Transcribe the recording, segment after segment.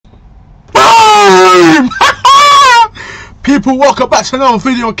Boom! People, welcome back to another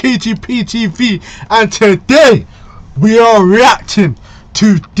video on KGP TV, and today we are reacting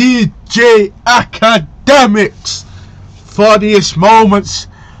to DJ AKADEMICS. Funniest moments,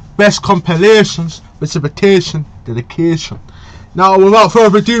 best compilations, precipitation, dedication. Now, without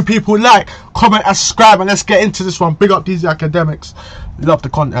further ado, people, like, comment, and subscribe, and let's get into this one. Big up DJ AKADEMICS. Love the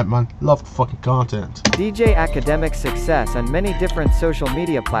content, man. Love the fucking content. DJ AKADEMICS' success on many different social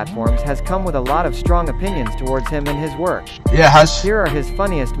media platforms has come with a lot of strong opinions towards him and his work. Yeah, it has. Here are his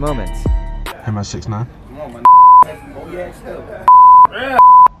funniest moments. Him at 6'9".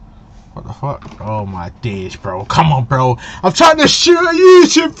 What the fuck? Oh my days, bro. Come on, bro. I'm trying to shoot a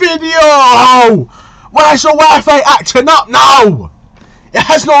YouTube video. Why is the Wi-Fi acting up now? It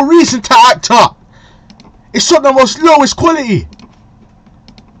has no reason to act up. It's on the most lowest quality.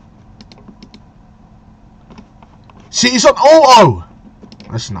 See, it's on auto.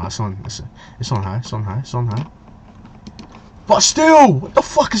 It's not. It's on high. It's on high. It's on high. But still, what the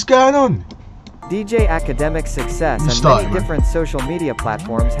fuck is going on? DJ AKADEMICS' success on many different social media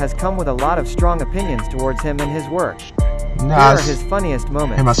platforms has come with a lot of strong opinions towards him and his work. Here are his funniest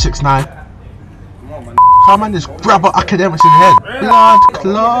moments. Him at 6'9". Come on, just grab an AKADEMICS in the head. Blood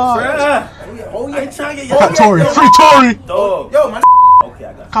clot. Got Tory. Free Tory. Yo, my okay,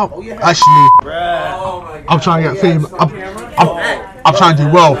 I got you. Come. Oh, yeah. Actually, I'm trying to get famous. I'm trying to do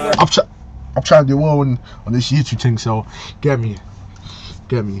well. I'm trying to do well on this YouTube thing. So get me.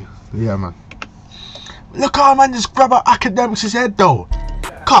 Yeah, man. Look how man just grab an AKADEMICS' head though.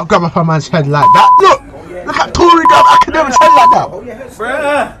 Can't grab up a man's head like that. Look at Tory grab AKADEMICS' head like that. Oh yeah,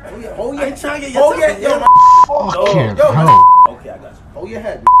 bruh. Oh yeah, trying to get your Fucking hell. Okay, I got you. Oh your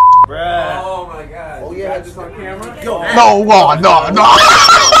head, bruh. Oh my god. Oh yeah, just on camera. No. No.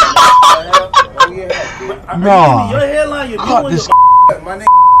 Your hairline, you're doing this. My name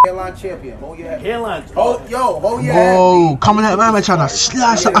hairline champion. Hold your head. Hairline. Oh yeah. Whoa, coming at man trying to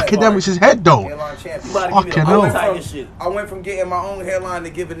slash at AKADEMICS' head though. Hairline champion. Fucking hell. I went from getting my own hairline to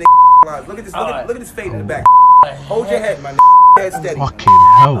giving lines. Look at this. Look at this fade in the back. Hold your head, my head steady. Fucking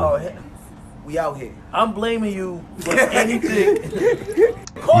hell. We out here. I'm blaming you for anything.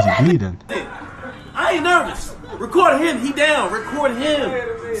 He's bleeding. I ain't nervous. Record him. He down. Record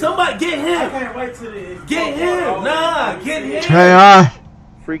him. Somebody get him. I can't wait till this. Get him. Nah, get him. Turn on.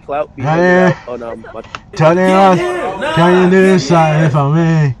 Free clout. Turn on. Can you do this side for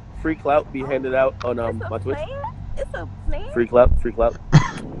me? Free clout be handed out on my Twitch. It's a plan. Free clout.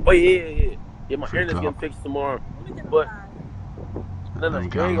 Oh yeah. Yeah, my internet's getting fixed tomorrow. But no,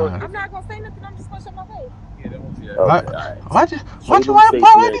 I'm not gonna say nothing. I'm just gonna show my face. Yeah, they won't see that. Why do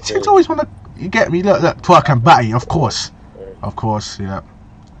these chicks always want to get me? Look, twerk and batty, of course, yeah.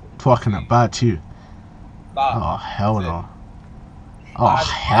 Twerking that bad too. Oh hell no. Oh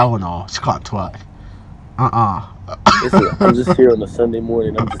hell no. She can't twerk. Listen, I'm just here on a Sunday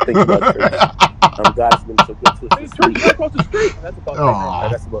morning. I'm just thinking about church. I'm gossiping so good to across the street. That's about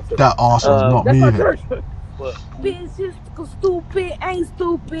that arse's not moving. Bitch is stupid, ain't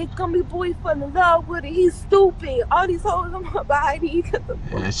stupid. Come me boy fell in love with it. He's stupid. All these hoes on my body.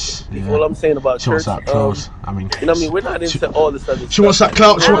 What I'm saying about she church. Wants that clothes. I mean, you know what I mean. We're not into all this other stuff. She wants that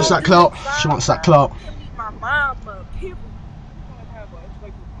clout. She wants that clout. My mama.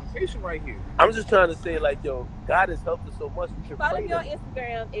 Right here. I'm just trying to say, like, yo, God has helped us so much. We should follow me on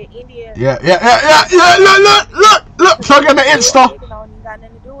Instagram at India. Yeah. Look. Plug in the Insta.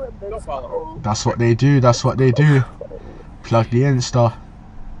 Don't follow her. That's what they do. Plug the Insta.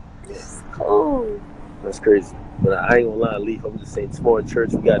 Cool. That's crazy. But I ain't gonna lie, Leaf. I'm just saying, small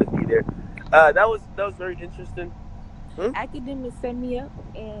church, we gotta be there. That was very interesting. AKADEMICS set me up,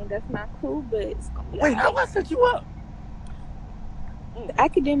 and that's not cool, but it's gonna be. Wait, how I set you up? The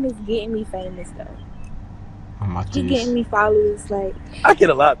AKADEMICS getting me famous though. Oh my he getting me followers like. I get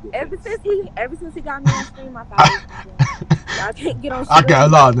a lot. Ever since he got me on stream, my followers. I can't get on. I get a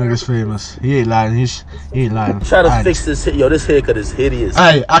lot of niggas famous. He ain't lying. He ain't lying. Try to fix this. Yo, this haircut is hideous.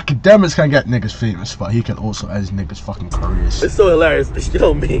 Hey, AKADEMICS can get niggas famous, but he can also end niggas fucking careers. It's so hilarious. You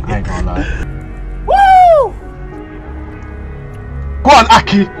know me. I ain't gonna lie. Woo! Go on,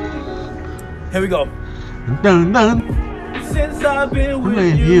 Aki. Here we go. Dun. Since I've been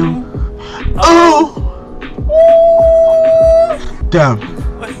with you. Oh! Damn.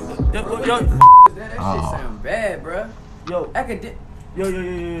 That sound bad, bro. Yo.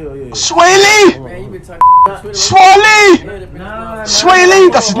 Sway Lee! Man, you been talking Sway Lee!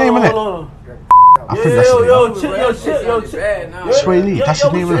 That's his name, innit? I think that's his name. Sway Lee, that's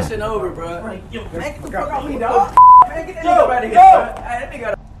his name, innit?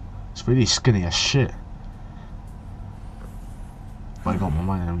 Sway Lee's skinny as shit. But I got my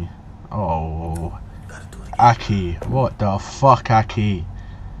mind on me. Oh, Aki, what the fuck, Aki?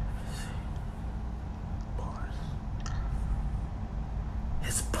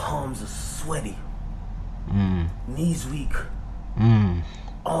 His palms are sweaty. Knees weak.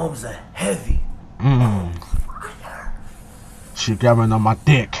 Arms are heavy. She grabbing on my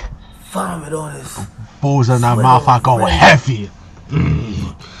dick. Vomit on his balls in her mouth. I go heavy.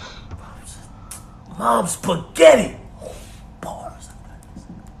 Mom's spaghetti. Bars.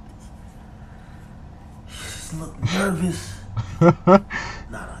 You just look nervous.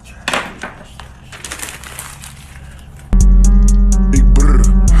 Not trash. Big brr.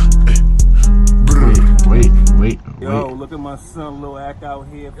 Wait. Yo, look at my son, Lil Ak out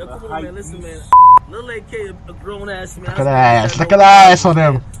here for the hype. Man, listen, man. Lil AK, a grown ass man. Look at that ass on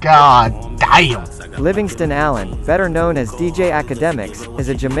him. God damn. Livingston Allen, better known as DJ AKADEMICS, is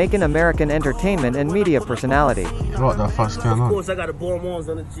a Jamaican-American entertainment and media personality. What the fuck's going on? Of course, I got a bomb arms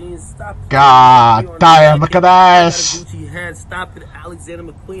on the jeans. Stop. God damn, look at that ass.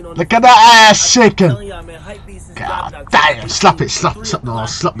 Look at that ass shaking. God damn, slap it, slap the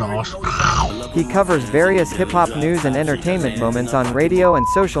ass. He covers various hip-hop news and entertainment moments on radio and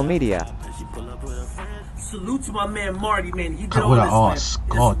social media. Salute to my man Marty, man. He did Look all at this, that ass.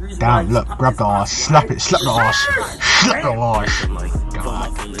 God damn, look, grab the ass, slap it, slap the ass. Slap the ass.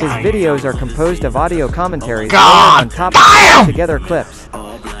 God His damn. videos are composed of audio commentaries God on top damn. of together clips.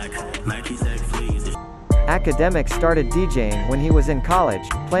 AKADEMICS started DJing when he was in college,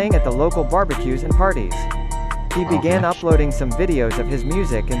 playing at the local barbecues and parties. He began uploading some videos of his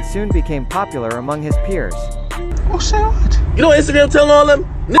music and soon became popular among his peers. What's that? You know what Instagram telling all them?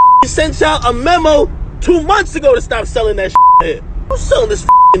 He sent out a memo 2 months ago to stop selling that shit. Who's selling this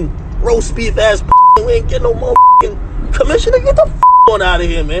roast beef ass? We ain't getting no more commission. Get the on out of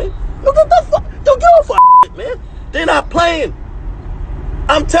here, man. Yo, get the fuck. Don't give a fuck, man. They're not playing.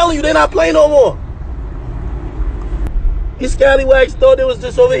 I'm telling you, they're not playing no more. These scallywags thought they was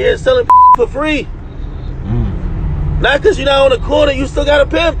just over here selling for free. Not because you're not on the corner, you still got a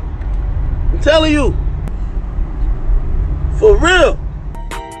pimp. I'm telling you. For real.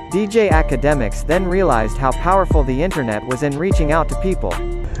 DJ AKADEMICS then realized how powerful the internet was in reaching out to people.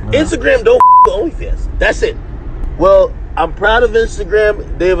 Instagram don't OnlyFans. That's it. Well, I'm proud of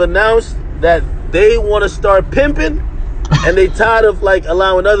Instagram. They've announced that they want to start pimping, and they tired of like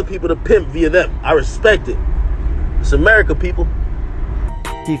allowing other people to pimp via them. I respect it. It's America, people.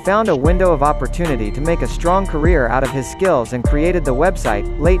 He found a window of opportunity to make a strong career out of his skills and created the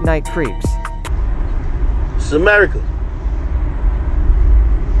website Late Night Creeps. It's America.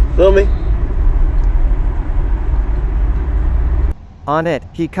 Feel me? On it,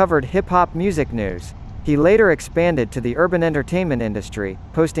 he covered hip-hop music news. He later expanded to the urban entertainment industry,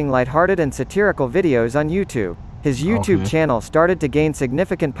 posting lighthearted and satirical videos on YouTube. His YouTube channel started to gain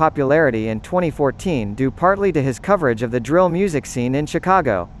significant popularity in 2014 due partly to his coverage of the drill music scene in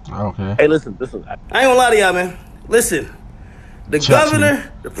Chicago. Hey, listen. I ain't gonna lie to y'all, man. Listen, the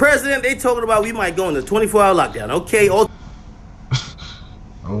governor, the president, they talking about we might go into 24-hour lockdown, okay? Oh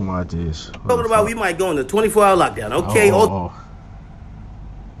my days. Talking about we might go into 24-hour lockdown, okay? All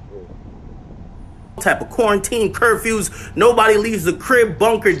type of quarantine curfews. Nobody leaves the crib,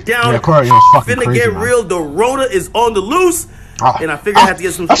 bunkered down. Yeah, quarantine is fucking finna crazy, get man. real. The Rona is on the loose, and I figured I had to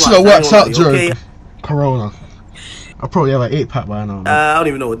get some. I should have worked out during okay? Corona. I probably have an 8-pack by now. I don't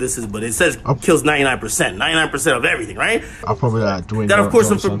even know what this is, but it says kills 99% of everything, right? I'll probably doing. Got of course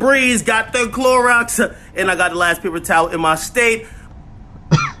some Febreze, got the Clorox, and I got the last paper towel in my state.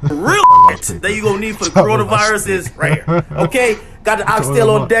 Real that you gonna need for the coronavirus is right here. Okay, got the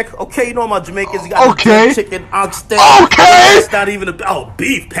oxtail on deck. Okay, you know my Jamaicans got the chicken oxtail. Okay, that's not even a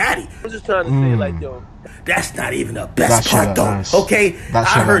beef patty. I'm just trying to say like yo, that's not even the best part though. Nice. Okay, I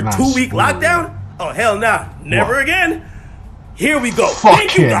heard nice. 2-week lockdown. Oh hell nah, never again. Here we go.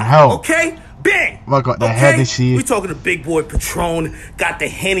 Fucking hell. Okay. Bang! I got the Hennessy. We talking to big boy Patron. Got the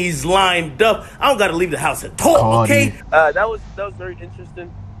Hennies lined up. I don't gotta leave the house at all. Okay. That was very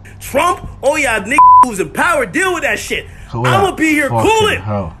interesting. Trump, all y'all niggas who's in power, deal with that shit. I'ma be here cooling.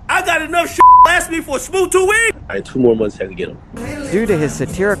 I got enough shit last me for a smooth 2 weeks. All right, 2 more months I can get him. Due to his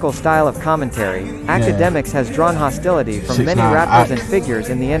satirical style of commentary, AKADEMICS has drawn hostility from many rappers and figures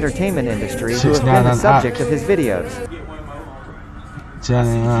in the entertainment industry who have been the subject of his videos.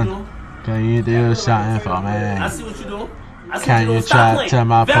 Can you do something for me? I see what you're doing. Can you chat to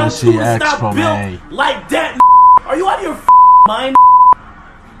my pussy ex for me? Like that, are you out of your mind?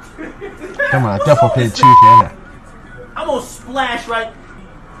 Come on, definitely playing cheeky, innit? I'm gonna splash right.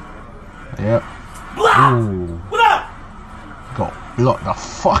 Yep. Ooh. What up? Got blocked the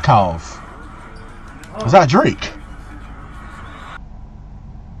fuck off. Was that Drake?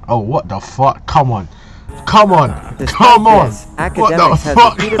 Oh, what the fuck? Come on. Come on. Despite Come on. this, Akademiks has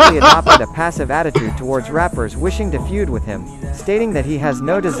repeatedly adopted a passive attitude towards rappers wishing to feud with him, stating that he has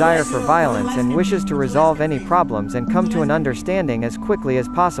no desire for violence and wishes to resolve any problems and come to an understanding as quickly as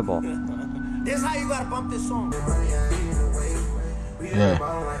possible. This is how you gotta bump this song. Yeah.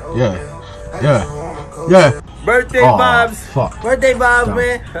 Birthday Oh, vibes. fuck. Birthday vibes,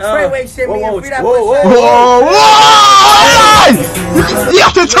 man. Straightway shit, man. Free that Whoa, boy. whoa! You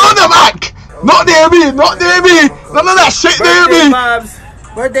have to turn the mic! Not near me! Not near me! None of that shit near me!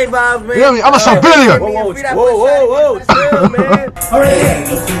 Birthday vibes, man. You hear me? I'm a civilian! Whoa, chill, man.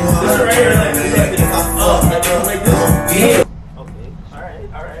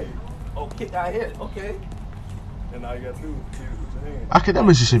 Alright. Oh, kick out here. Okay. And now you got two hands.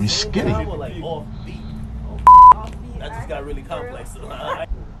 Academics just should be skinny. Like off beat. That just got really complex.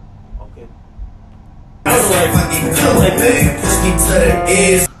 Okay.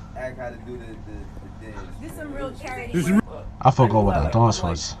 This some real charity. I forgot what that dance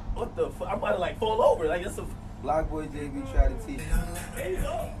was. What the fuck? I'm about to like fall over. Like it's a Block boy JB try to teach.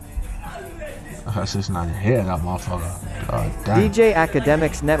 That's just not here, that motherfucker. God damn. DJ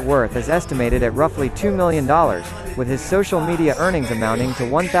Akademiks' net worth is estimated at roughly $2 million, with his social media earnings amounting to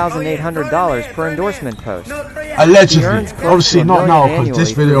 $1,800 per endorsement post. He Allegedly. earns close Obviously to $1 not million now, because this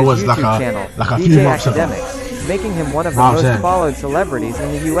annually video through was his like YouTube a channel, few DJ months ago. Akademiks, making him one of the What I'm most saying. followed celebrities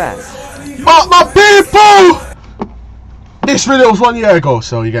in the US. But my people! This video was 1 year ago,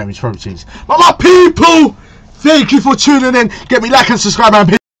 so you get me, it's probably changed. But my people! Thank you for tuning in. Get me like and subscribe,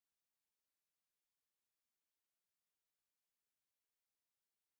 man.